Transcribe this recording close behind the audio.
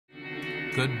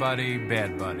Good Buddy,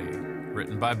 Bad Buddy,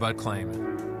 written by Clayman.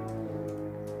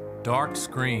 Dark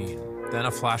screen, then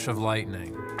a flash of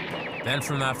lightning. Then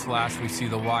from that flash, we see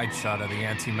the wide shot of the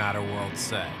antimatter world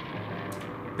set.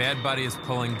 Bad Buddy is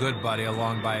pulling Good Buddy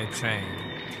along by a chain.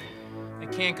 I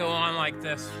can't go on like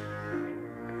this.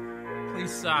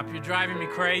 Please stop, you're driving me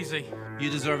crazy. You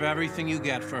deserve everything you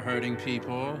get for hurting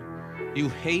people. You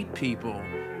hate people.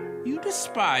 You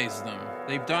despise them.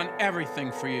 They've done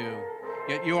everything for you,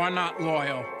 yet you are not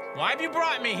loyal. Why have you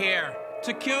brought me here?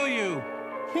 To kill you.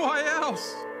 Why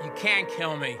else? You can't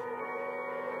kill me.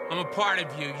 I'm a part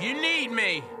of you. You need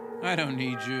me. I don't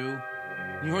need you.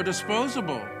 You're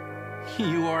disposable.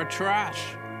 You are trash.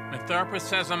 My therapist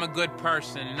says I'm a good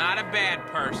person, not a bad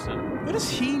person. What does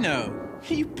he know?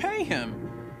 You pay him.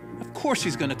 Of course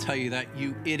he's gonna tell you that,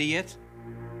 you idiot.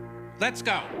 Let's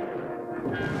go.